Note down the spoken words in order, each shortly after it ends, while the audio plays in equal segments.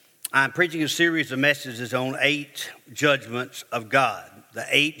I'm preaching a series of messages on 8 judgments of God, the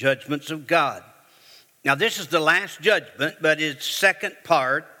 8 judgments of God. Now, this is the last judgment, but it's second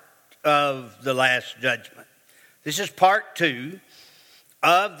part of the last judgment. This is part 2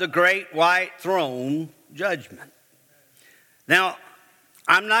 of the great white throne judgment. Now,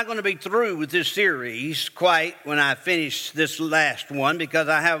 I'm not going to be through with this series quite when I finish this last one, because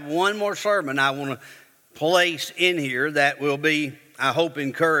I have one more sermon I want to place in here that will be, I hope,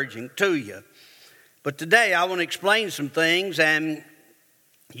 encouraging to you. But today I want to explain some things, and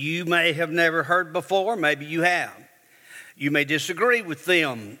you may have never heard before. Maybe you have. You may disagree with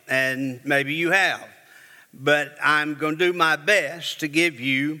them, and maybe you have. But I'm going to do my best to give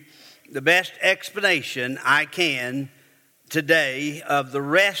you the best explanation I can today of the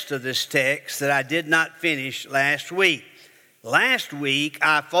rest of this text that I did not finish last week. Last week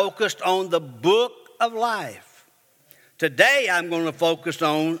I focused on the book of life. Today I'm going to focus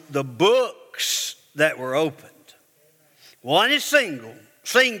on the books that were opened. One is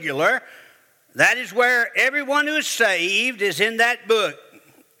singular. That is where everyone who is saved is in that book.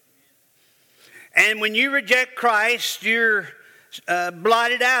 And when you reject Christ, you're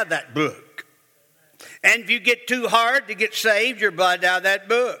blotted out of that book. And if you get too hard to get saved, you're blotted out of that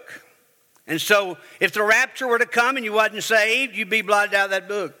book. And so if the rapture were to come and you wasn't saved, you'd be blotted out of that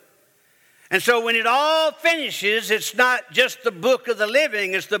book. And so when it all finishes, it's not just the book of the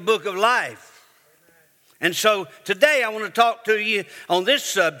living, it's the book of life. And so today I want to talk to you on this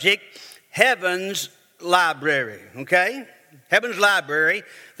subject, Heaven's Library, okay? Heaven's Library,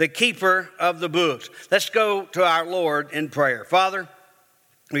 the keeper of the books. Let's go to our Lord in prayer. Father,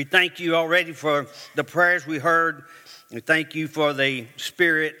 we thank you already for the prayers we heard. We thank you for the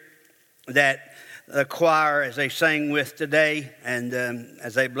spirit that the choir, as they sang with today, and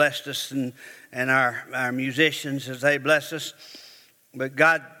as they blessed us, and our musicians as they bless us. But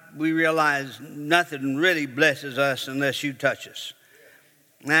God, we realize nothing really blesses us unless you touch us.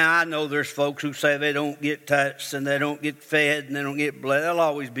 Now, I know there's folks who say they don't get touched and they don't get fed and they don't get blessed. There'll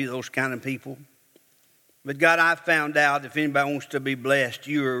always be those kind of people. But God, I found out if anybody wants to be blessed,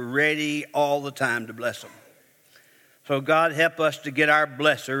 you are ready all the time to bless them. So God, help us to get our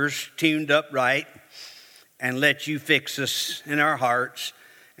blessers tuned up right and let you fix us in our hearts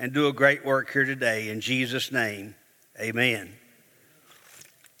and do a great work here today. In Jesus' name, amen.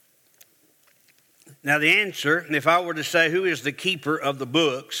 Now the answer, if I were to say who is the keeper of the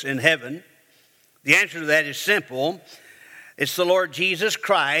books in heaven, the answer to that is simple. It's the Lord Jesus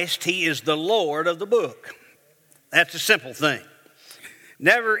Christ. He is the Lord of the book. That's a simple thing.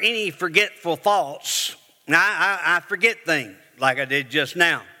 Never any forgetful thoughts. Now, I forget things like I did just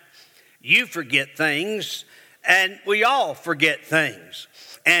now. You forget things, and we all forget things.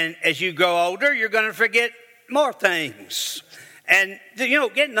 And as you grow older, you're going to forget more things. And,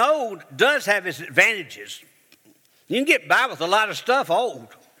 getting old does have its advantages. You can get by with a lot of stuff old.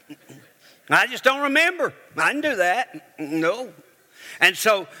 I just don't remember. I didn't do that. No. And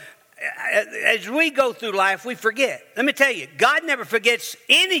so, as we go through life, we forget. Let me tell you, God never forgets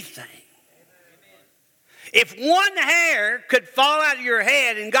anything. If one hair could fall out of your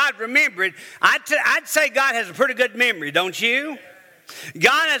head and God remembered it, I'd say God has a pretty good memory, don't you?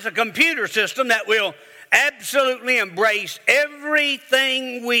 God has a computer system that will absolutely embrace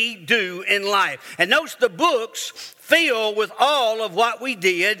everything we do in life. And notice the books fill with all of what we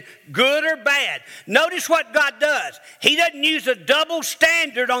did, good or bad. Notice what God does. He doesn't use a double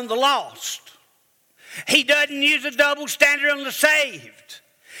standard on the lost. He doesn't use a double standard on the saved.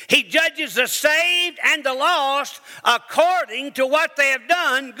 He judges the saved and the lost according to what they have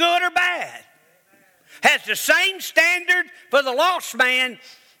done, good or bad. Has the same standard for the lost man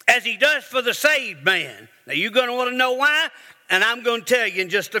as he does for the saved man. Now, you're going to want to know why, and I'm going to tell you in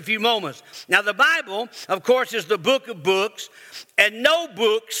just a few moments. Now, the Bible, of course, is the book of books, and no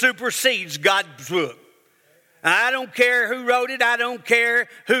book supersedes God's book. I don't care who wrote it. I don't care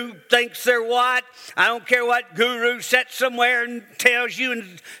who thinks they're what. I don't care what guru sits somewhere and tells you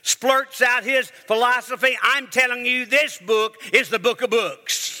and splurts out his philosophy. I'm telling you, this book is the book of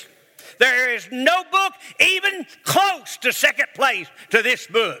books. There is no book even close to second place to this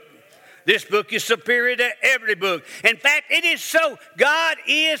book. This book is superior to every book. In fact, it is so. God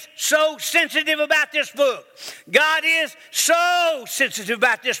is so sensitive about this book. God is so sensitive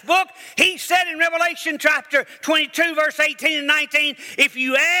about this book. He said in Revelation chapter 22, verse 18 and 19, if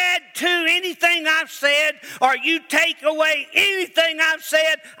you add to anything I've said or you take away anything I've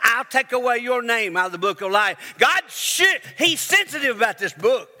said, I'll take away your name out of the book of life. He's sensitive about this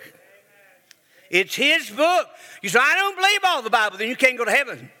book. It's his book. You say, I don't believe all the Bible, then you can't go to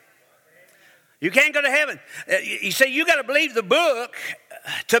heaven. You can't go to heaven. You say you got to believe the book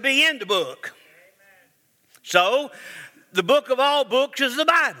to be in the book. So, the book of all books is the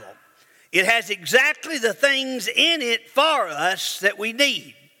Bible. It has exactly the things in it for us that we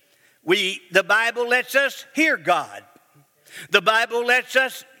need. The Bible lets us hear God. The Bible lets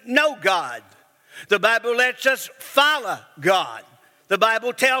us know God. The Bible lets us follow God. The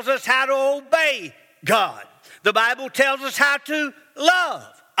Bible tells us how to obey God. The Bible tells us how to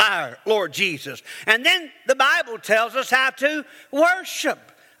love our Lord Jesus. And then the Bible tells us how to worship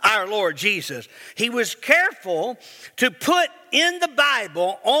our Lord Jesus. He was careful to put in the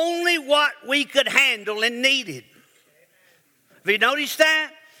Bible only what we could handle and needed. Have you noticed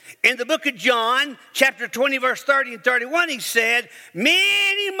that? In the book of John, chapter 20, verse 30 and 31, he said,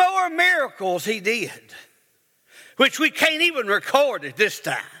 many more miracles he did, which we can't even record at this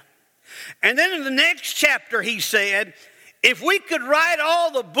time. And then in the next chapter, he said, if we could write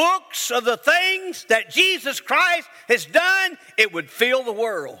all the books of the things that Jesus Christ has done, it would fill the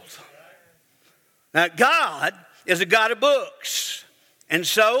world. Now, God is a God of books. And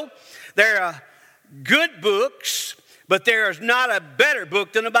so, there are good books, but there is not a better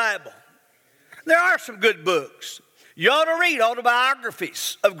book than the Bible. There are some good books. You ought to read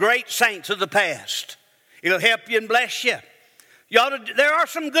autobiographies of great saints of the past. It'll help you and bless you. There are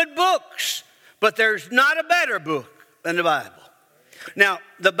some good books, but there's not a better book than the Bible. Now,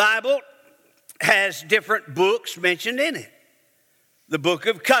 the Bible has different books mentioned in it. The book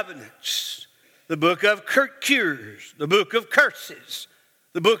of covenants, the book of cures, the book of curses,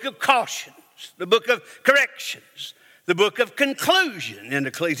 the book of cautions, the book of corrections, the book of conclusion in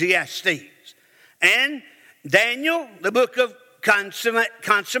Ecclesiastes, and Daniel, the book of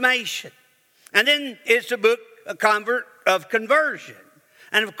consummation. And then it's the book of conversion.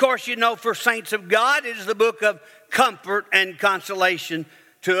 And of course, you know, for saints of God, it is the book of comfort and consolation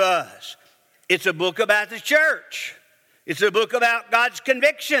to us. It's a book about the church. It's a book about God's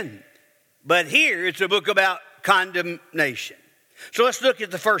conviction. But here, it's a book about condemnation. So let's look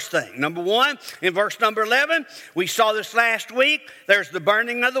at the first thing. Number one, in verse number 11, we saw this last week. There's the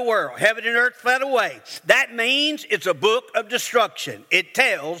burning of the world. Heaven and earth fled away. That means it's a book of destruction. It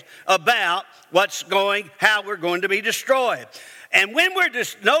tells about how we're going to be destroyed. And when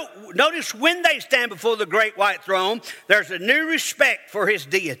notice when they stand before the great white throne, there's a new respect for his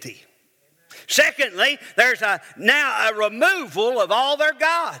deity. Secondly, there's now a removal of all their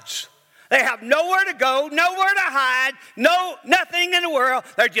gods. They have nowhere to go, nowhere to hide, nothing in the world.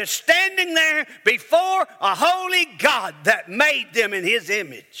 They're just standing there before a holy God that made them in his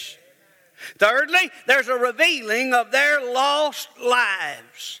image. Thirdly, there's a revealing of their lost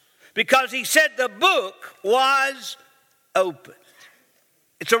lives, because he said the book was opened.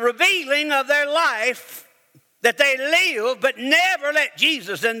 It's a revealing of their life that they live, but never let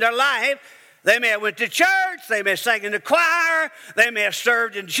Jesus in their life. They may have went to church, they may have sang in the choir, they may have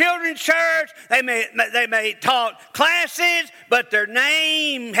served in children's church, they may taught classes, but their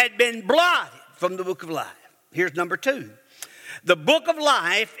name had been blotted from the book of life. Here's number two. The book of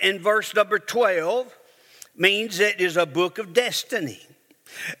life in verse number 12 means it is a book of destiny.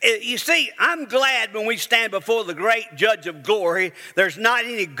 You see, I'm glad when we stand before the great judge of glory, there's not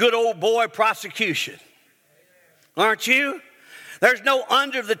any good old boy prosecution. Aren't you? There's no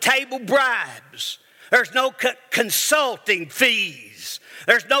under-the-table bribes. There's no consulting fees.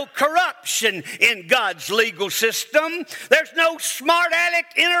 There's no corruption in God's legal system. There's no smart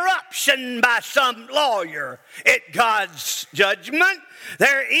aleck interruption by some lawyer at God's judgment.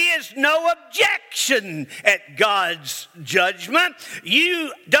 There is no objection at God's judgment.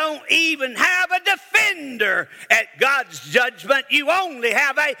 You don't even have a defender at God's judgment. You only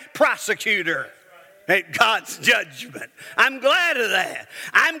have a prosecutor at God's judgment. I'm glad of that.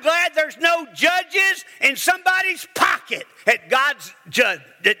 I'm glad there's no judges in somebody's pocket at God's judgment.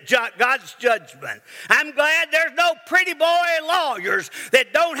 I'm glad there's no pretty boy lawyers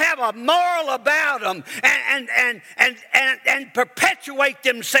that don't have a moral about them and perpetuate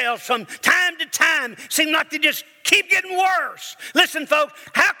themselves from time to time. Seem like they just keep getting worse. Listen, folks,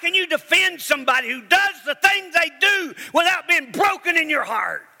 how can you defend somebody who does the things they do without being broken in your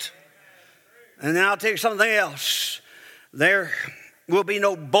heart? And then I'll tell you something else. There will be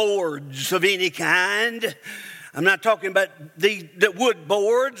no boards of any kind. I'm not talking about the wood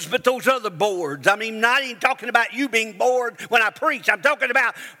boards, but those other boards. I mean, not even talking about you being bored when I preach. I'm talking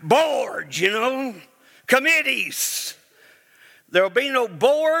about boards, committees. There will be no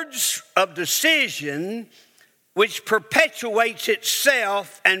boards of decision which perpetuates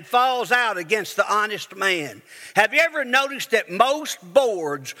itself and falls out against the honest man. Have you ever noticed that most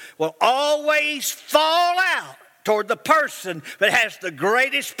boards will always fall out toward the person that has the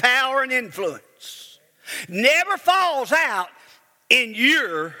greatest power and influence? Never falls out in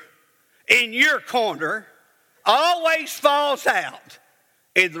your corner always falls out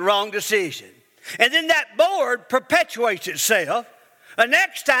in the wrong decision. And then that board perpetuates itself. The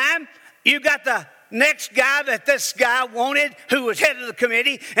next time, you got the next guy that this guy wanted who was head of the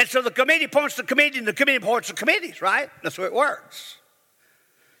committee. And so the committee appoints the committee and the committee appoints the committees, right? That's the way it works.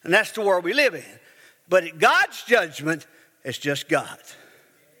 And that's the world we live in. But God's judgment is just God.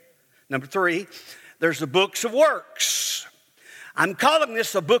 Number 3, there's the books of works. I'm calling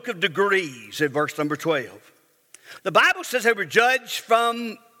this the book of degrees in verse number 12. The Bible says they were judged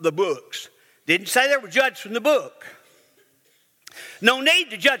from the books. Didn't say they were judged from the book. No need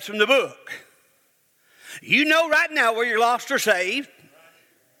to judge from the book. You know right now whether you're lost or saved.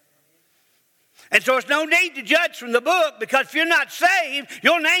 And so it's no need to judge from the book, because if you're not saved,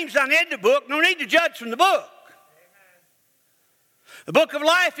 your name's not in the book. No need to judge from the book. The book of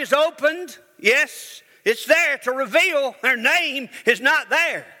life is opened. Yes, it's there to reveal their name is not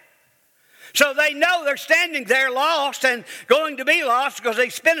there. So they know they're standing there lost and going to be lost, because they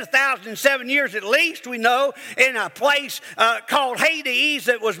spent 1,007 years at least, we know, in a place called Hades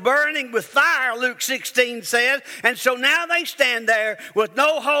that was burning with fire, Luke 16 says. And so now they stand there with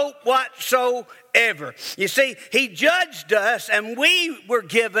no hope whatsoever. You see, he judged us, and we were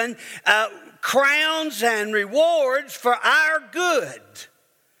given crowns and rewards for our good.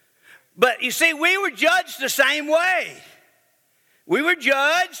 But you see, we were judged the same way. We were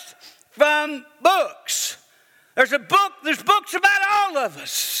judged from books. There's books about all of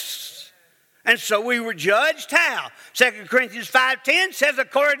us. And so we were judged how? 2 Corinthians 5:10 says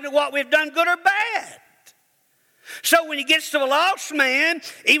according to what we've done, good or bad. So when he gets to a lost man,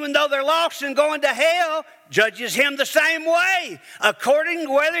 even though they're lost and going to hell, judges him the same way, according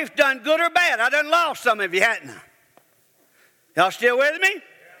to whether he's done good or bad. I done lost some of you, hadn't I? Y'all still with me?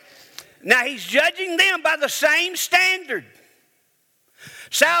 Now he's judging them by the same standard.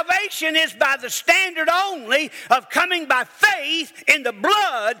 Salvation is by the standard only of coming by faith in the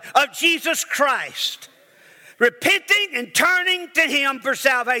blood of Jesus Christ. Repenting and turning to him for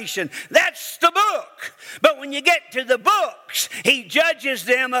salvation. That's the book. But when you get to the books, he judges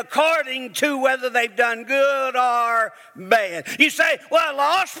them according to whether they've done good or bad. You say, well, a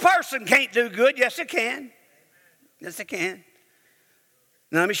lost person can't do good. Yes, it can. Yes, it can.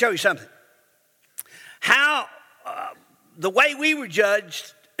 Now, let me show you something. How the way we were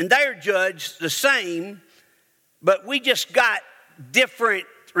judged and they're judged the same, but we just got different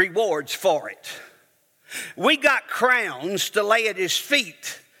rewards for it. We got crowns to lay at his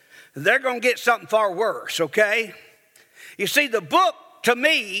feet. They're going to get something far worse, okay? You see, the book, to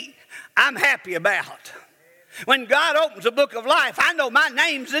me, I'm happy about. When God opens the book of life, I know my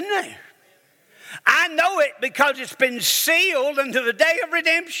name's in there. I know it because it's been sealed unto the day of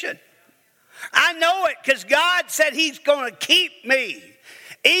redemption. I know it because God said he's going to keep me.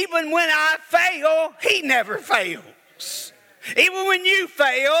 Even when I fail, he never fails. Even when you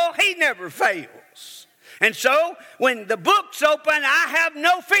fail, he never fails. And so when the book's open, I have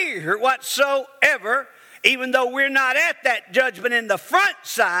no fear whatsoever, even though we're not at that judgment in the front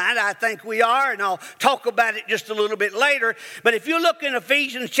side. I think we are, and I'll talk about it just a little bit later. But if you look in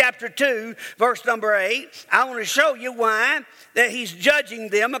Ephesians chapter 2, verse number 8, I want to show you why that he's judging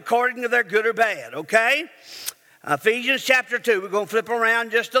them according to their good or bad, okay? Ephesians chapter 2, we're going to flip around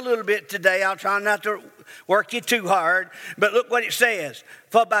just a little bit today. I'll try not to work you too hard. But look what it says.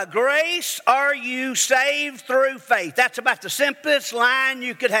 For by grace are you saved through faith. That's about the simplest line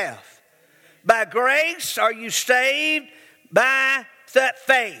you could have. By grace are you saved by that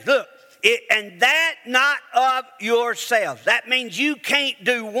faith. Look, and that not of yourselves. That means you can't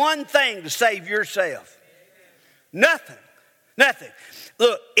do one thing to save yourself. Nothing. Nothing.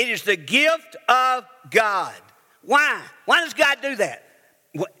 Look, it is the gift of God. Why? Why does God do that?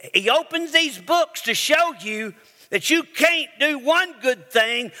 He opens these books to show you that you can't do one good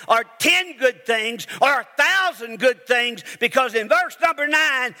thing or 10 good things or 1,000 good things, because in verse number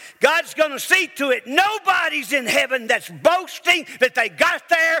 9, God's going to see to it nobody's in heaven that's boasting that they got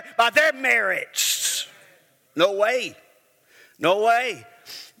there by their merits. No way. No way.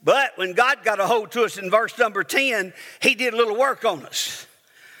 But when God got a hold to us in verse number 10, he did a little work on us.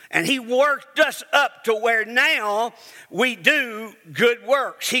 And he worked us up to where now we do good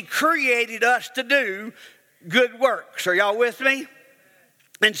works. He created us to do good works. Are y'all with me?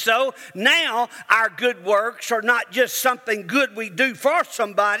 And so now our good works are not just something good we do for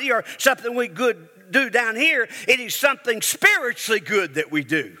somebody or something we good do down here. It is something spiritually good that we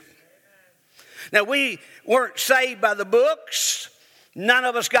do. Now, we weren't saved by the books. None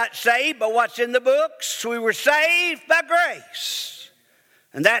of us got saved by what's in the books. We were saved by grace.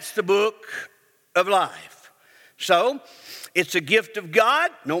 And that's the book of life. So, It's a gift of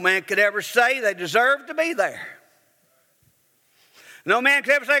God. No man could ever say they deserve to be there. No man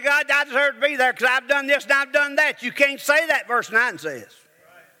could ever say, God, I deserve to be there because I've done this and I've done that. You can't say that, verse 9 says.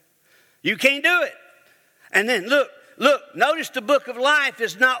 You can't do it. And then look, notice the book of life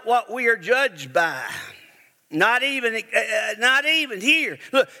is not what we are judged by. Not even here.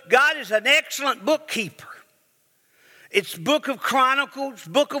 Look, God is an excellent bookkeeper. It's book of Chronicles,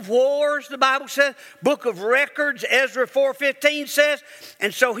 book of Wars, the Bible says, book of Records, Ezra 4:15 says.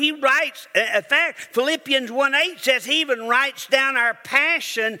 And so he writes, in fact, Philippians 1:8 says he even writes down our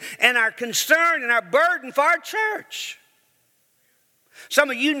passion and our concern and our burden for our church. Some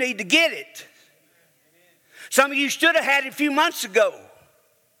of you need to get it. Some of you should have had it a few months ago.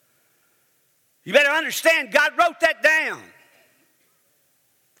 You better understand, God wrote that down.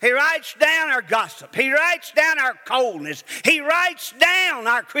 He writes down our gossip. He writes down our coldness. He writes down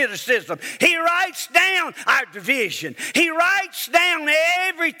our criticism. He writes down our division. He writes down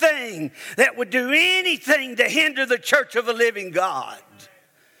everything that would do anything to hinder the church of the living God.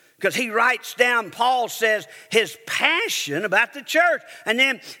 Because he writes down, Paul says, his passion about the church. And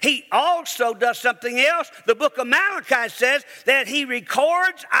then he also does something else. The book of Malachi says that he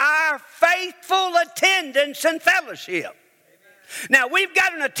records our faithful attendance and fellowship. Now, we've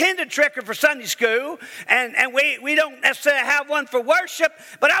got an attendance record for Sunday school, and we don't necessarily have one for worship,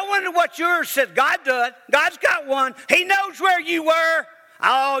 but I wonder what yours says. God does. God's got one. He knows where you were.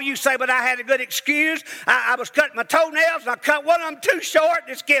 Oh, you say, but I had a good excuse. I was cutting my toenails, and I cut one of them too short,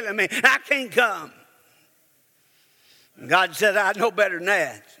 and it's killing me. I can't come. And God said, I know better than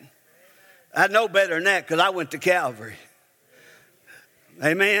that. I know better than that because I went to Calvary.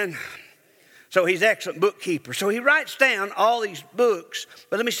 Amen. So he's an excellent bookkeeper. So he writes down all these books.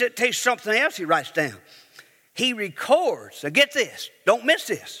 But let me tell you something else he writes down. He records. Now get this. Don't miss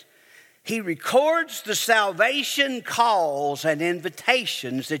this. He records the salvation calls and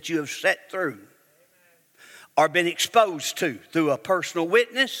invitations that you have set through or been exposed to through a personal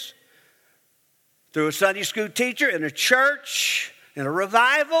witness, through a Sunday school teacher, in a church, in a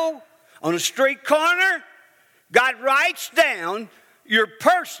revival, on a street corner. God writes down your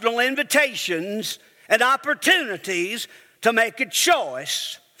personal invitations and opportunities to make a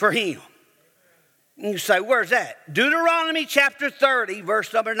choice for him. And you say, where's that? Deuteronomy chapter 30,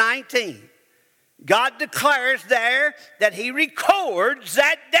 verse number 19. God declares there that he records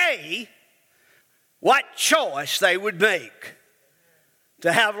that day what choice they would make.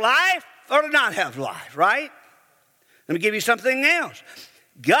 To have life or to not have life, right? Let me give you something else.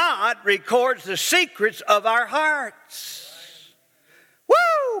 God records the secrets of our hearts.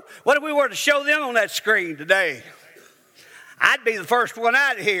 Woo! What if we were to show them on that screen today? I'd be the first one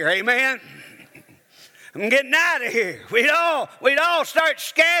out of here, amen? I'm getting out of here. We'd all start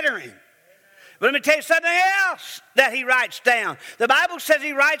scattering. But let me tell you something else that he writes down. The Bible says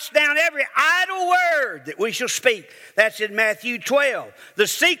he writes down every idle word that we shall speak. That's in Matthew 12. The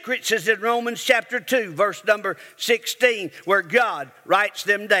secrets is in Romans chapter 2, verse number 16, where God writes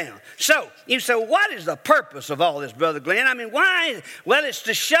them down. So, you say, what is the purpose of all this, Brother Glenn? I mean, why? Well, it's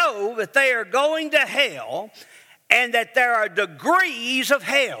to show that they are going to hell and that there are degrees of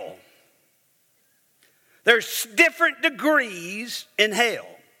hell. There's different degrees in hell.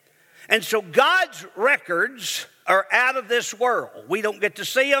 And so God's records are out of this world. We don't get to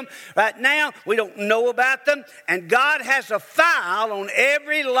see them right now. We don't know about them. And God has a file on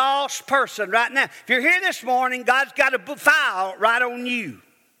every lost person right now. If you're here this morning, God's got a file right on you.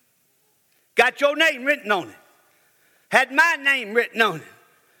 Got your name written on it. Had my name written on it.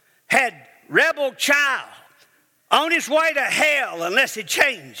 Had rebel child on his way to hell unless he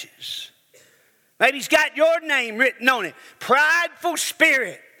changes. Maybe he's got your name written on it. Prideful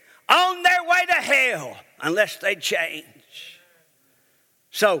spirit. On their way to hell unless they change.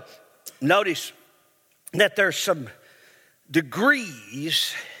 So notice that there's some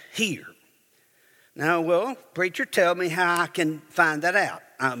degrees here. Now, well, preacher, tell me how I can find that out.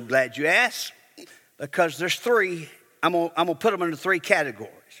 I'm glad you asked because there's three. I'm gonna put them into three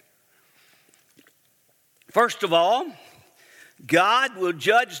categories. First of all, God will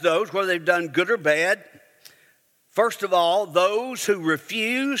judge those whether they've done good or bad. First of all, those who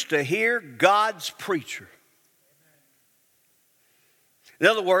refuse to hear God's preacher. In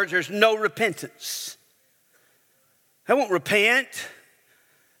other words, there's no repentance. They won't repent.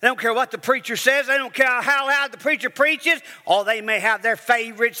 They don't care what the preacher says. They don't care how loud the preacher preaches. Or they may have their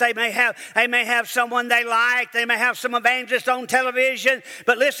favorites. They may have someone they like. They may have some evangelist on television.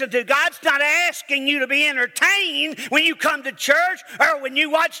 But listen, God's not asking you to be entertained when you come to church or when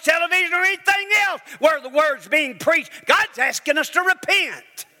you watch television or anything else where the word's being preached. God's asking us to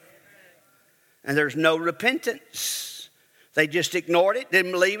repent. And there's no repentance. They just ignored it,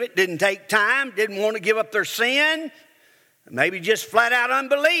 didn't believe it, didn't take time, didn't want to give up their sin. Maybe just flat out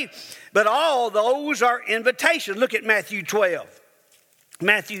unbelief. But all those are invitations. Look at Matthew 12.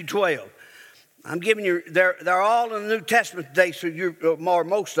 Matthew 12. I'm giving you, they're all in the New Testament today, so or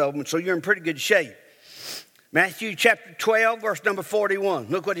most of them, so you're in pretty good shape. Matthew chapter 12, verse number 41.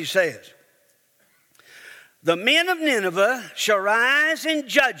 Look what he says. The men of Nineveh shall rise in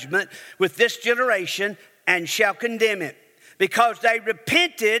judgment with this generation and shall condemn it, because they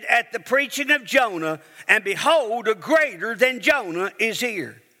repented at the preaching of Jonah, and behold, a greater than Jonah is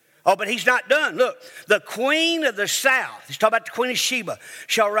here. Oh, but he's not done. Look, the queen of the south, he's talking about the queen of Sheba,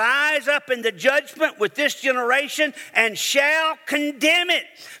 shall rise up in the judgment with this generation and shall condemn it.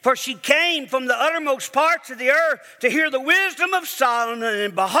 For she came from the uttermost parts of the earth to hear the wisdom of Solomon,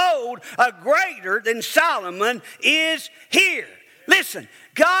 and behold, a greater than Solomon is here. Listen,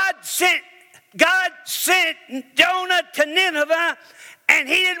 God sent Jonah to Nineveh, and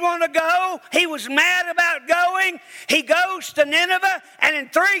he didn't want to go. He was mad about going. He goes to Nineveh, and in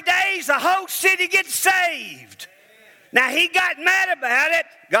 3 days, the whole city gets saved. Now, he got mad about it.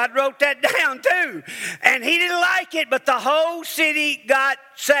 God wrote that down too. And he didn't like it, but the whole city got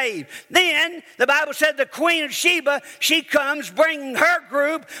saved. Then, the Bible said the queen of Sheba, she comes bringing her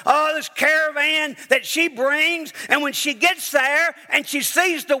group, all this caravan that she brings. And when she gets there and she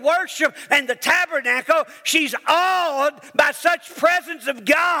sees the worship and the tabernacle, she's awed by such presence of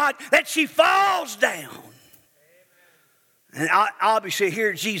God that she falls down. And obviously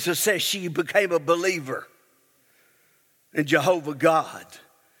here Jesus says she became a believer in Jehovah God.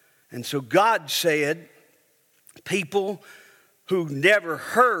 And so God said, people who never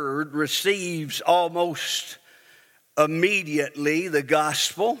heard receives almost immediately the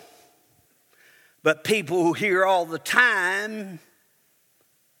gospel. But people who hear all the time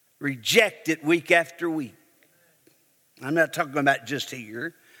reject it week after week. I'm not talking about just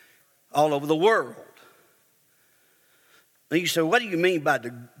here, all over the world. And you say, what do you mean by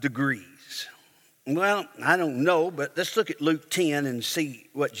degrees? Well, I don't know, but let's look at Luke 10 and see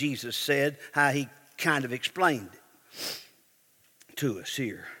what Jesus said, how he kind of explained it to us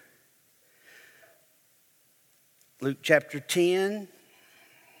here. Luke chapter 10,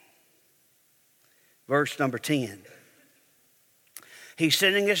 verse number 10. He's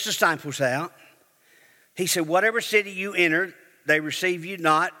sending his disciples out. He said, whatever city you enter, they receive you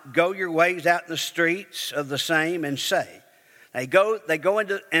not. Go your ways out in the streets of the same and say. They go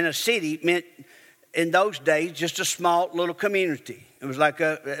into a city meant in those days just a small little community. It was like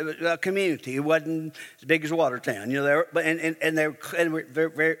a community. It wasn't as big as Watertown, you know.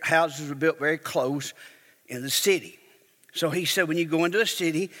 Their houses were built very close in the city. So he said, when you go into a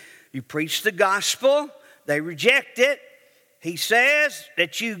city, you preach the gospel. They reject it. He says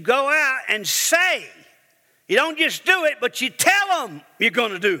that you go out and say. You don't just do it, but you tell them you're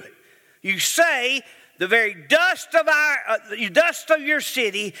going to do it. You say, the very dust of your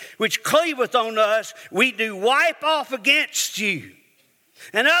city, which cleaveth on us, we do wipe off against you.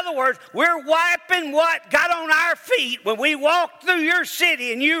 In other words, we're wiping what got on our feet when we walked through your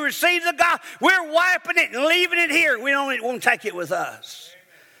city and you received the gospel. We're wiping it and leaving it here. We won't take it with us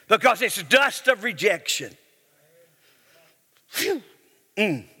because it's dust of rejection. If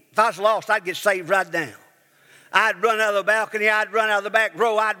I was lost, I'd get saved right now. I'd run out of the balcony. I'd run out of the back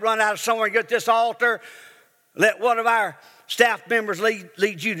row. I'd run out of somewhere and get this altar. Let one of our staff members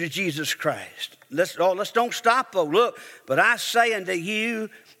lead you to Jesus Christ. Let's don't stop though. Look, but I say unto you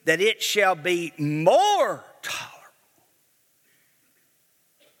that it shall be more tolerable.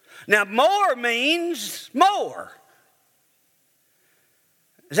 Now, more means more.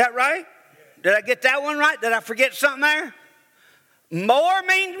 Is that right? Did I get that one right? Did I forget something there? More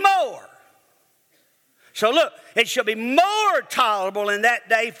means more. So look, it shall be more tolerable in that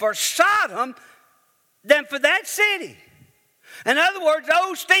day for Sodom than for that city. In other words,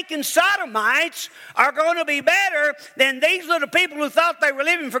 those stinking Sodomites are going to be better than these little people who thought they were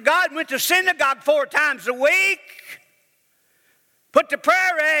living for God and went to synagogue 4 times a week, put the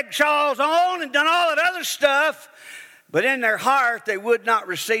prayer rag shawls on and done all that other stuff, but in their heart they would not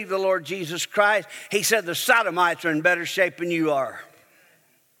receive the Lord Jesus Christ. He said the Sodomites are in better shape than you are.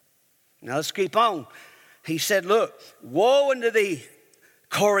 Now let's keep on. He said, look, woe unto thee,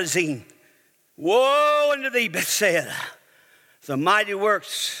 Chorazin. Woe unto thee, Bethsaida. The mighty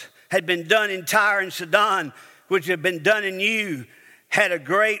works had been done in Tyre and Sidon, which had been done in you, had a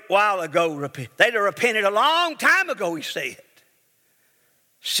great while ago repented. They'd have repented a long time ago, he said.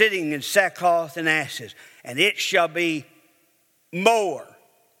 Sitting in sackcloth and ashes. And it shall be more.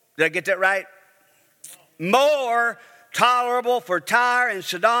 Did I get that right? More tolerable for Tyre and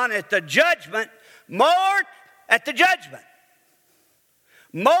Sidon at the judgment. More at the judgment.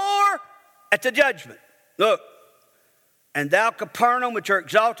 More at the judgment. Look. And thou, Capernaum, which are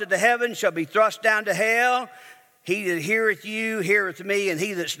exalted to heaven, shall be thrust down to hell. He that heareth you, heareth me, and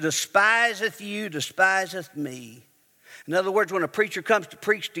he that despiseth you, despiseth me. In other words, when a preacher comes to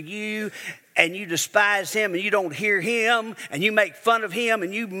preach to you and you despise him and you don't hear him and you make fun of him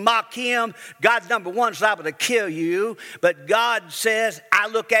and you mock him, God, number one, is liable to kill you. But God says, I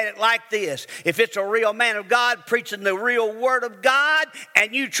look at it like this. If it's a real man of God preaching the real word of God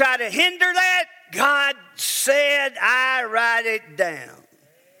and you try to hinder that, God said, I write it down.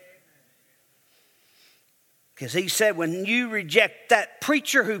 Because he said, when you reject that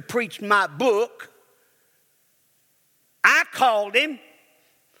preacher who preached my book, I called him,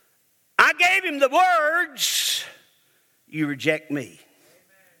 I gave him the words, you reject me.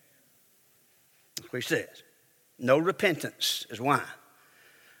 That's what he says. No repentance is why.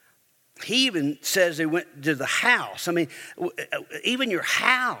 He even says they went to the house. I mean, even your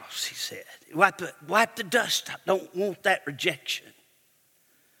house, he said. Wipe the dust up. Don't want that rejection.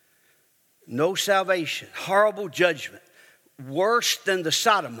 No salvation. Horrible judgment. Worse than the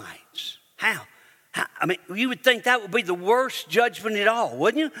Sodomites. How? I mean, you would think that would be the worst judgment at all,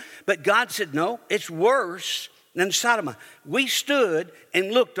 wouldn't you? But God said, no, it's worse than Sodom. We stood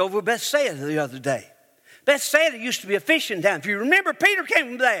and looked over Bethsaida the other day. Bethsaida used to be a fishing town. If you remember, Peter came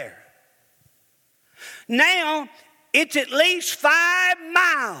from there. Now, it's at least 5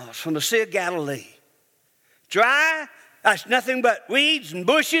 miles from the Sea of Galilee. Dry, that's nothing but weeds and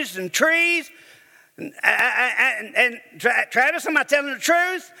bushes and trees. And Travis, am I telling the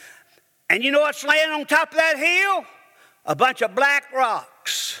truth? And you know what's laying on top of that hill? A bunch of black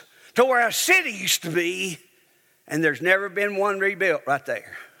rocks to where a city used to be, and there's never been one rebuilt right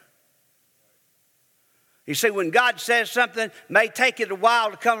there. You see, when God says something, it may take it a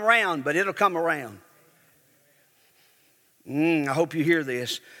while to come around, but it'll come around. I hope you hear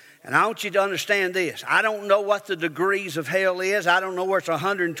this. And I want you to understand this. I don't know what the degrees of hell is. I don't know where it's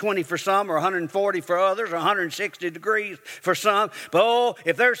 120 for some or 140 for others or 160 degrees for some. But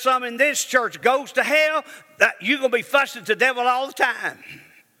if there's some in this church goes to hell, you're going to be fussing at the devil all the time.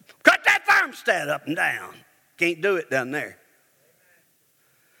 Cut that thermostat up and down. Can't do it down there.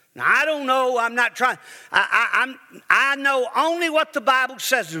 Now, I don't know. I'm not trying. I know only what the Bible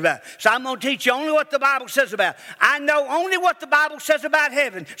says about it. So I'm going to teach you only what the Bible says about it. I know only what the Bible says about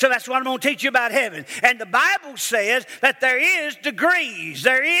heaven. So that's what I'm going to teach you about heaven. And the Bible says that there is degrees.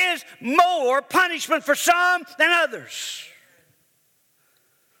 There is more punishment for some than others.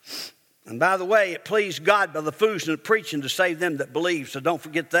 And by the way, it pleased God by the foolishness of preaching to save them that believe. So don't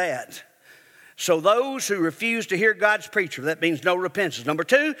forget that. So those who refuse to hear God's preacher, that means no repentance. Number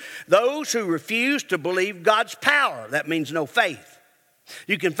 2, those who refuse to believe God's power, that means no faith.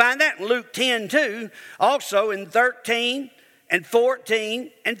 You can find that in Luke 10:2, also in 13 and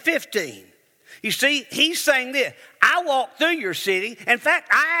 14 and 15. You see, he's saying this. I walked through your city. In fact,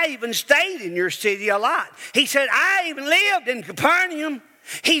 I even stayed in your city a lot. He said, I even lived in Capernaum.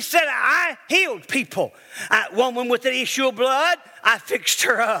 He said, I healed people. A woman with an issue of blood, I fixed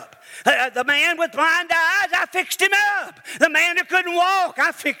her up. The man with blind eyes, I fixed him up. The man who couldn't walk,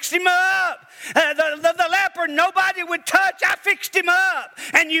 I fixed him up. The leper nobody would touch, I fixed him up.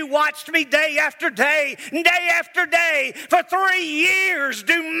 And you watched me day after day, day after day, for 3 years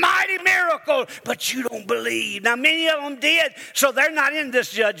do mighty miracles, but you don't believe. Now, many of them did, so they're not in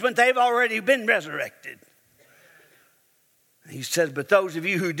this judgment. They've already been resurrected. He says, but those of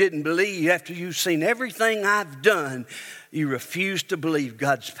you who didn't believe, after you've seen everything I've done, you refuse to believe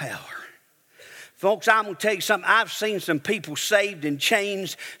God's power. Folks, I'm going to tell you something. I've seen some people saved and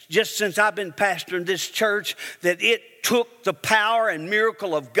changed just since I've been pastoring this church, that it took the power and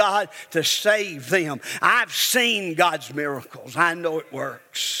miracle of God to save them. I've seen God's miracles. I know it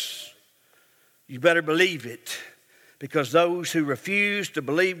works. You better believe it, because those who refuse to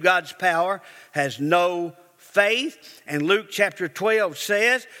believe God's power has no faith. And Luke chapter 12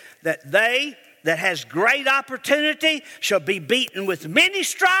 says that they that has great opportunity shall be beaten with many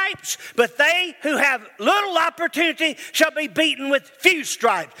stripes, but they who have little opportunity shall be beaten with few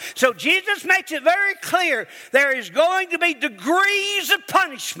stripes. So Jesus makes it very clear there is going to be degrees of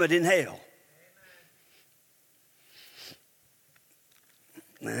punishment in hell.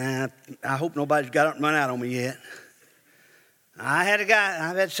 I hope nobody's got up and run out on me yet. I've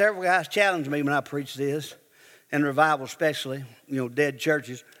had several guys challenge me when I preach this, in revival especially, dead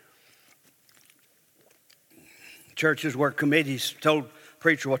churches. Churches where committees told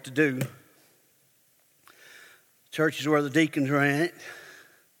preacher what to do. Churches where the deacons ran it.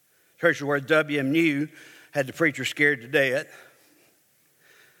 Churches where WMU had the preacher scared to death.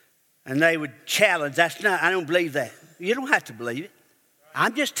 And they would challenge, I don't believe that. You don't have to believe it.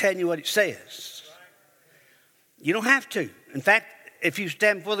 I'm just telling you what it says. You don't have to. In fact, if you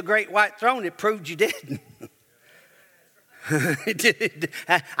stand before the great white throne, it proved you didn't.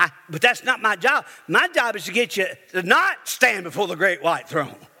 But that's not my job. My job is to get you to not stand before the great white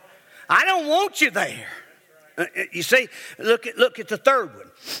throne. I don't want you there. You see, look at the third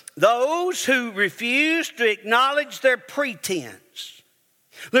one. Those who refuse to acknowledge their pretense.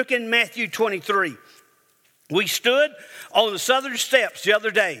 Look in Matthew 23. We stood on the southern steps the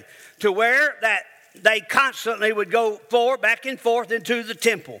other day to where that they constantly would go back and forth into the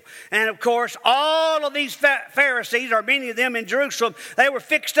temple. And of course, all of these Pharisees, or many of them in Jerusalem, they were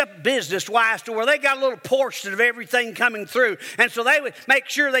fixed up business-wise to where they got a little portion of everything coming through. And so they would make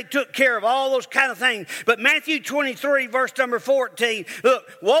sure they took care of all those kind of things. But Matthew 23, verse number 14, look,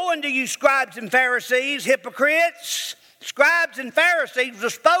 woe unto you, scribes and Pharisees, hypocrites. Scribes and Pharisees were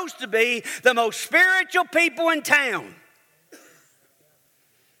supposed to be the most spiritual people in town.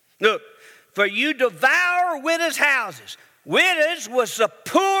 Look, for you devour widows' houses. Widows was the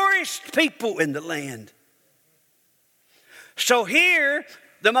poorest people in the land. So here,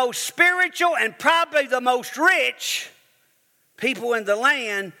 the most spiritual and probably the most rich people in the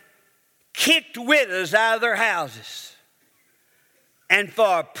land kicked widows out of their houses. And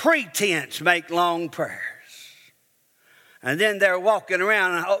for a pretense, make long prayers. And then they're walking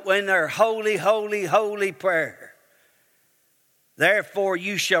around in their holy, holy, holy prayer. Therefore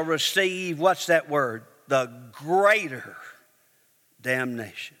you shall receive, what's that word? The greater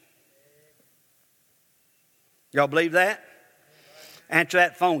damnation. Y'all believe that? Answer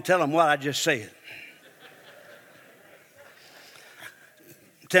that phone. Tell them what I just said.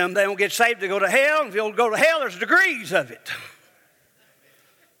 Tell them they don't get saved, they go to hell. If you don't go to hell, there's degrees of it.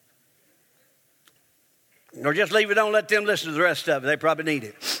 Or just leave it, don't let them listen to the rest of it. They probably need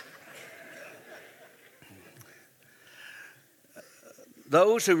it.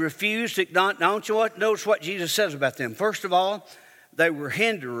 Those who refuse to acknowledge, notice what Jesus says about them. First of all, they were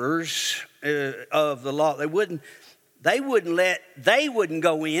hinderers of the law. They wouldn't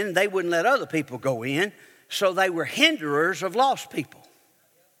go in. They wouldn't let other people go in. So they were hinderers of lost people.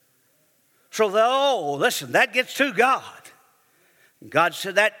 So listen, that gets to God. God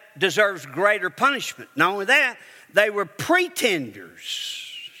said that deserves greater punishment. Not only that, they were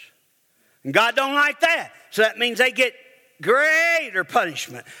pretenders. And God don't like that. So that means they get greater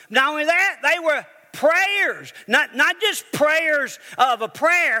punishment. Not only that, they were prayers. Not just prayers of a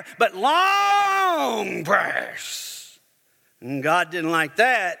prayer, but long prayers. And God didn't like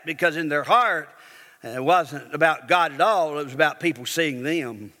that because in their heart, it wasn't about God at all. It was about people seeing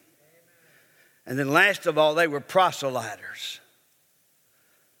them. And then last of all, they were proselyters.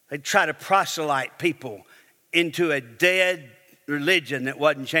 They'd try to proselyte people into a dead religion that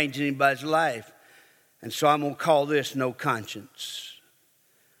wasn't changing anybody's life. And so I'm going to call this no conscience.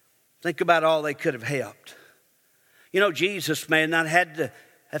 Think about all they could have helped. You know, Jesus may not had to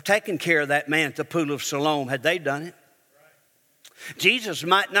have taken care of that man at the pool of Siloam had they done it. Jesus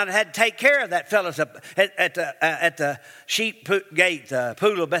might not have had to take care of that fellow at the sheep gate, the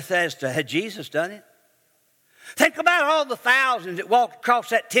pool of Bethesda, had Jesus done it. Think about all the thousands that walked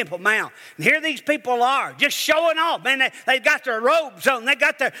across that Temple Mount. And here these people are, just showing off. Man, they got their robes on. They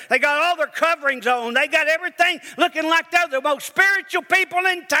got all their coverings on. They got everything looking like they're the most spiritual people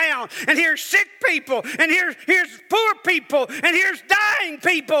in town. And here's sick people. And here's poor people. And here's dying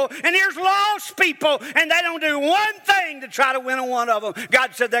people. And here's lost people. And they don't do one thing to try to win on one of them.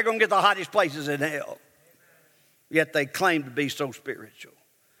 God said they're going to get the hottest places in hell. Yet they claim to be so spiritual.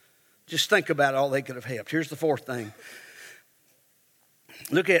 Just think about all they could have helped. Here's the fourth thing.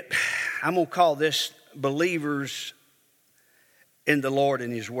 I'm going to call this believers in the Lord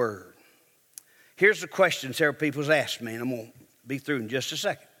and His Word. Here's the question several people's asked me, and I'm going to be through in just a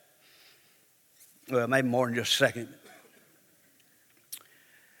second. Well, maybe more than just a second.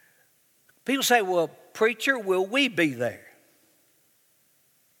 People say, well, preacher, will we be there?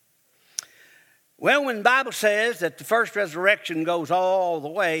 Well, when the Bible says that the first resurrection goes all the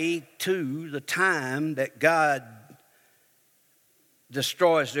way to the time that God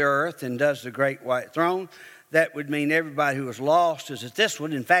destroys the earth and does the great white throne, that would mean everybody who was lost is at this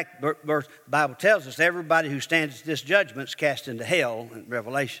one. In fact, the Bible tells us everybody who stands at this judgment is cast into hell in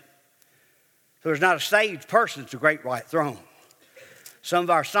Revelation. So there's not a saved person at the great white throne. Some of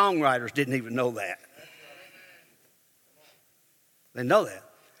our songwriters didn't even know that. They know that.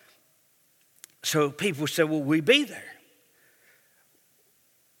 So people say, will we be there?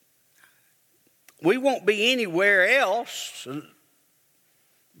 We won't be anywhere else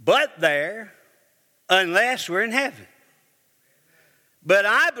but there unless we're in heaven. But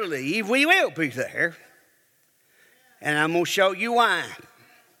I believe we will be there. And I'm going to show you why.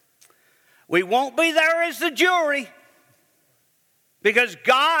 We won't be there as the jury, because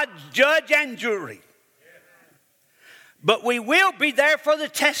God's judge and jury. But we will be there for the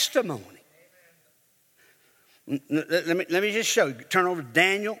testimony. Let me just show you. Turn over to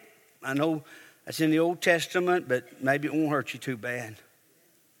Daniel. I know that's in the Old Testament, but maybe it won't hurt you too bad.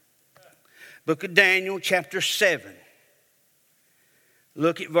 Book of Daniel, chapter 7.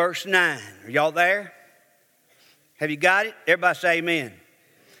 Look at verse 9. Are y'all there? Have you got it? Everybody say amen.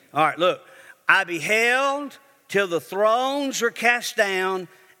 All right, look. I beheld till the thrones were cast down,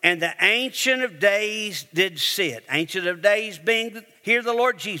 and the Ancient of Days did sit. Ancient of Days being here the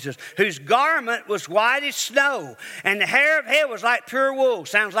Lord Jesus, whose garment was white as snow, and the hair of head was like pure wool.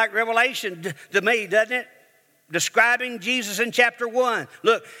 Sounds like Revelation to me, doesn't it? Describing Jesus in chapter 1.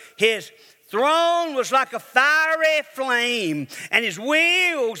 Look, his throne was like a fiery flame, and his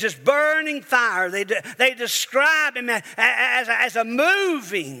wheels as burning fire. They describe him as a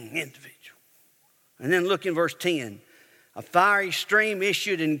moving individual. And then look in verse 10. A fiery stream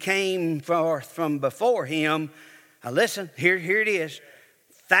issued and came forth from before him. Now listen, here it is.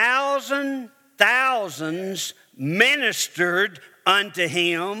 Thousands ministered unto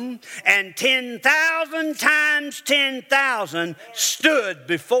him, and 10,000 times 10,000 stood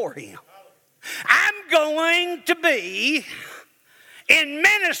before him. I'm going to be in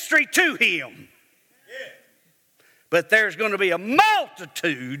ministry to him. But there's going to be a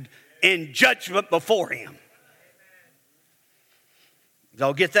multitude in judgment before him.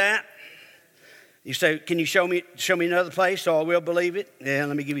 Y'all get that? You say, can you show me another place so I will believe it? Yeah,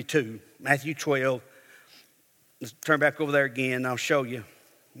 let me give you two. Matthew 12. Let's turn back over there again. I'll show you.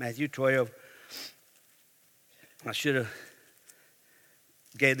 Matthew 12. I should have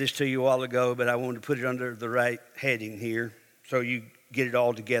gave this to you a while ago, but I wanted to put it under the right heading here so you get it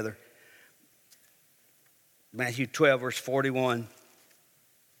all together. Matthew 12, verse 41.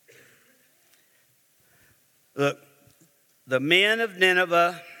 Look, the men of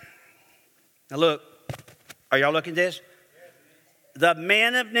Nineveh. Now look, are y'all looking at this? The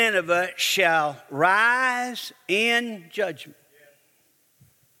men of Nineveh shall rise in judgment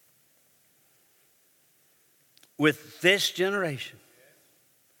with this generation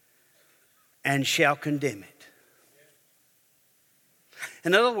and shall condemn it.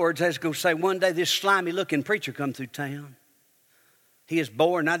 In other words, I was going to say, one day this slimy looking preacher come through town. He is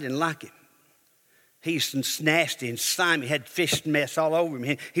boring. I didn't like him. He's nasty and slimy. He had fish mess all over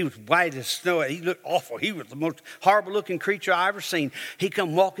him. He was white as snow. He looked awful. He was the most horrible looking creature I ever seen. He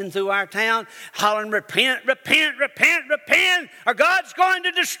come walking through our town hollering, repent, repent, repent, repent, or God's going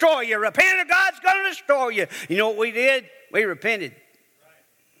to destroy you. Repent or God's going to destroy you. You know what we did? We repented.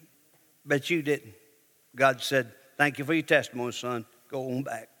 But you didn't. God said, thank you for your testimony, son. Go on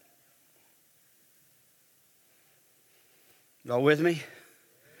back. Y'all with me?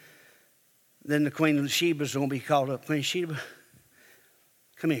 Then the Queen of Sheba's going to be called up. Queen Sheba,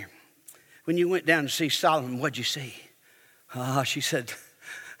 come here. When you went down to see Solomon, what'd you see? She said,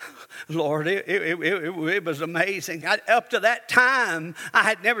 Lord, it was amazing. Up to that time, I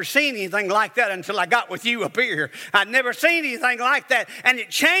had never seen anything like that until I got with you up here. I'd never seen anything like that, and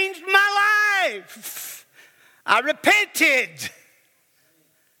it changed my life. I repented.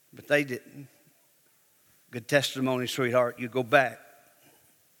 But they didn't. Good testimony, sweetheart. You go back.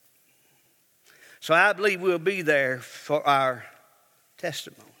 So I believe we'll be there for our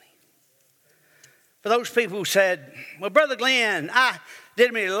testimony. For those people who said, well, Brother Glenn, I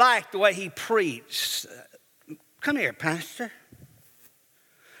didn't really like the way he preached. Come here, Pastor.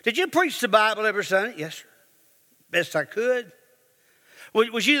 Did you preach the Bible every Sunday? Yes, sir. Best I could.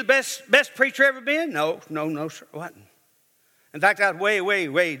 Was you the best preacher ever been? No, sir. Wasn't. In fact, I was way, way,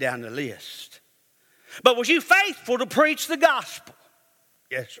 way down the list. But was you faithful to preach the gospel?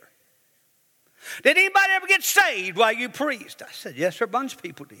 Yes, sir. Did anybody ever get saved while you preached? I said, yes, sir, a bunch of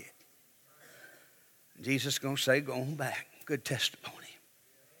people did. Jesus is going to say, go on back. Good testimony.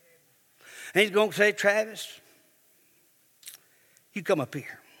 And he's going to say, Travis, you come up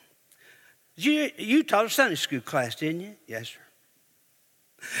here. You taught a Sunday school class, didn't you? Yes, sir.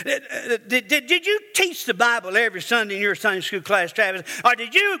 Did you teach the Bible every Sunday in your Sunday school class, Travis? Or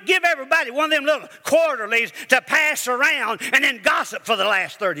did you give everybody one of them little quarterlies to pass around and then gossip for the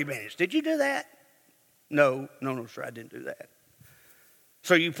last 30 minutes? Did you do that? No, sir, I didn't do that.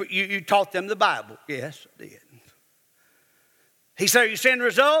 So you taught them the Bible? Yes, I did. He said, are you seeing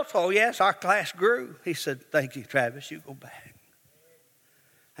results? Oh, yes, our class grew. He said, thank you, Travis, you go back.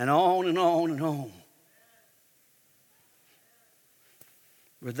 And on and on and on.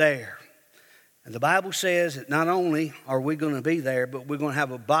 We're there. And the Bible says that not only are we going to be there, but we're going to have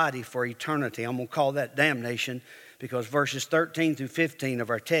a body for eternity. I'm going to call that damnation because verses 13 through 15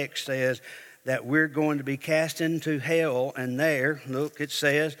 of our text says that we're going to be cast into hell, and there, look, it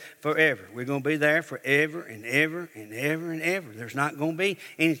says forever. We're going to be there forever and ever and ever and ever. There's not going to be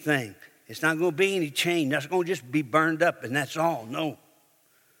anything. It's not going to be any change. That's going to just be burned up, and that's all. No.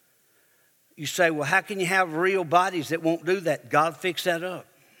 You say, well, how can you have real bodies that won't do that? God fix that up.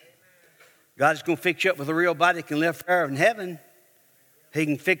 God's going to fix you up with a real body that can live forever in heaven. He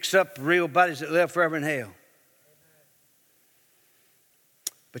can fix up real bodies that live forever in hell.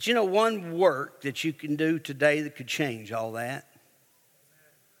 But you know one work that you can do today that could change all that?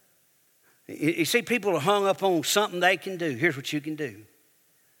 You see, people are hung up on something they can do. Here's what you can do.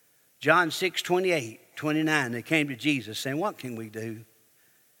 John 6:28-29, they came to Jesus saying, what can we do?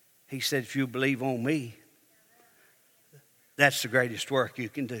 He said, if you believe on me, that's the greatest work you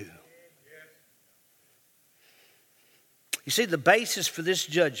can do. You see, the basis for this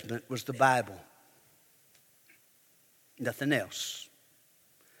judgment was the Bible. Nothing else.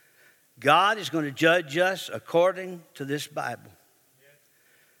 God is going to judge us according to this Bible.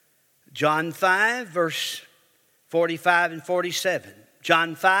 John 5, verse 45 and 47.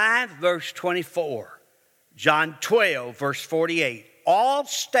 John 5, verse 24. John 12, verse 48. All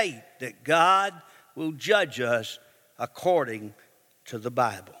state that God will judge us according to the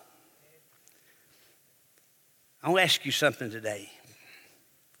Bible. I want to ask you something today.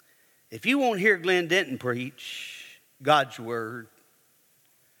 If you won't hear Glenn Denton preach God's word,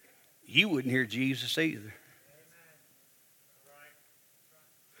 you wouldn't hear Jesus either.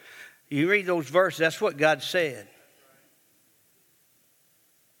 You read those verses, that's what God said.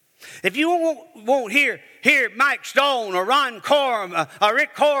 If you won't hear Mike Stone or Ron Coram or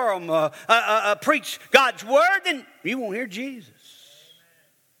Rick Coram preach God's word, then you won't hear Jesus.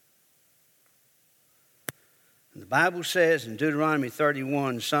 And the Bible says in Deuteronomy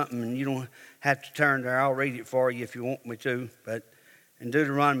 31 something, and you don't have to turn there. I'll read it for you if you want me to. But in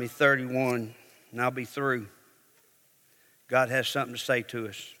Deuteronomy 31, and I'll be through, God has something to say to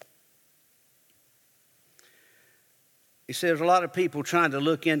us. He says a lot of people trying to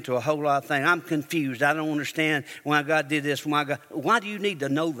look into a whole lot of things. I'm confused. I don't understand why God did this. Why do you need to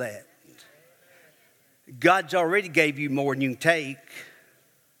know that? God's already gave you more than you can take.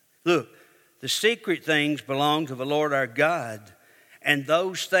 Look, the secret things belong to the Lord our God, and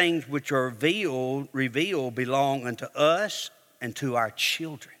those things which are revealed belong unto us and to our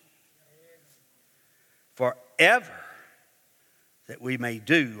children, forever, that we may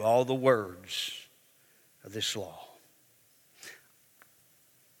do all the words of this law.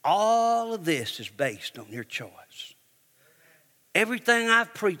 All of this is based on your choice. Everything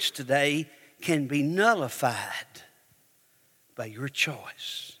I've preached today can be nullified by your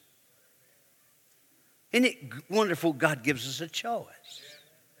choice. Isn't it wonderful God gives us a choice?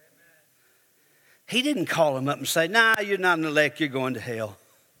 He didn't call him up and say, nah, you're not an elect, you're going to hell.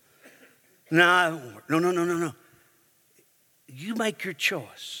 No. You make your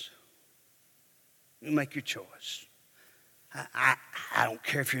choice. You make your choice. I don't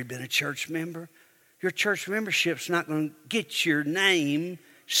care if you've been a church member. Your church membership's not going to get your name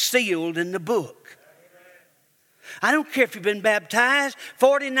sealed in the book. I don't care if you've been baptized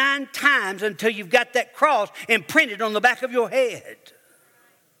 49 times until you've got that cross imprinted on the back of your head.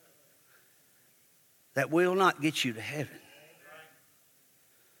 That will not get you to heaven.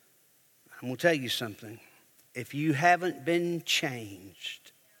 I'm going to tell you something. If you haven't been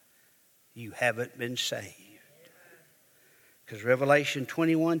changed, you haven't been saved. Because Revelation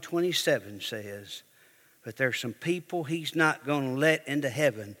 21:27 says, but there's some people he's not going to let into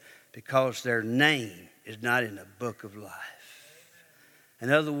heaven because their name is not in the book of life. In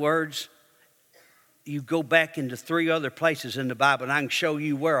other words, you go back into 3 other places in the Bible, and I can show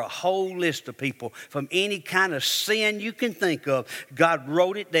you where a whole list of people from any kind of sin you can think of, God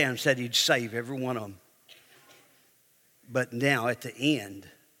wrote it down and said he'd save every one of them. But now at the end,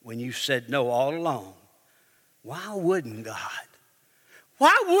 when you said no all along, why wouldn't God?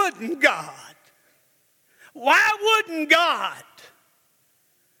 Why wouldn't God? Why wouldn't God,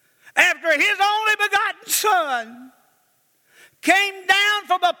 after his only begotten Son came down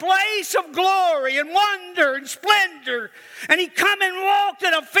from a place of glory and wonder and splendor, and he come and walked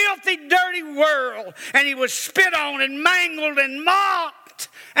in a filthy, dirty world, and he was spit on and mangled and mocked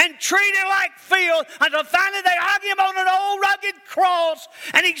and treated like filth, until finally they hung him on an old rugged cross,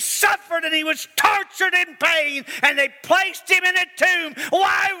 and he suffered and he was tortured in pain, and they placed him in a tomb.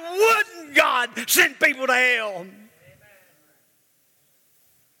 Why wouldn't God send people to hell?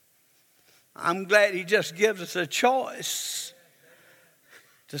 I'm glad he just gives us a choice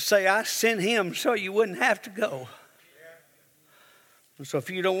to say, I sent him so you wouldn't have to go. So if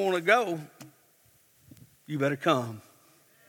you don't want to go, you better come.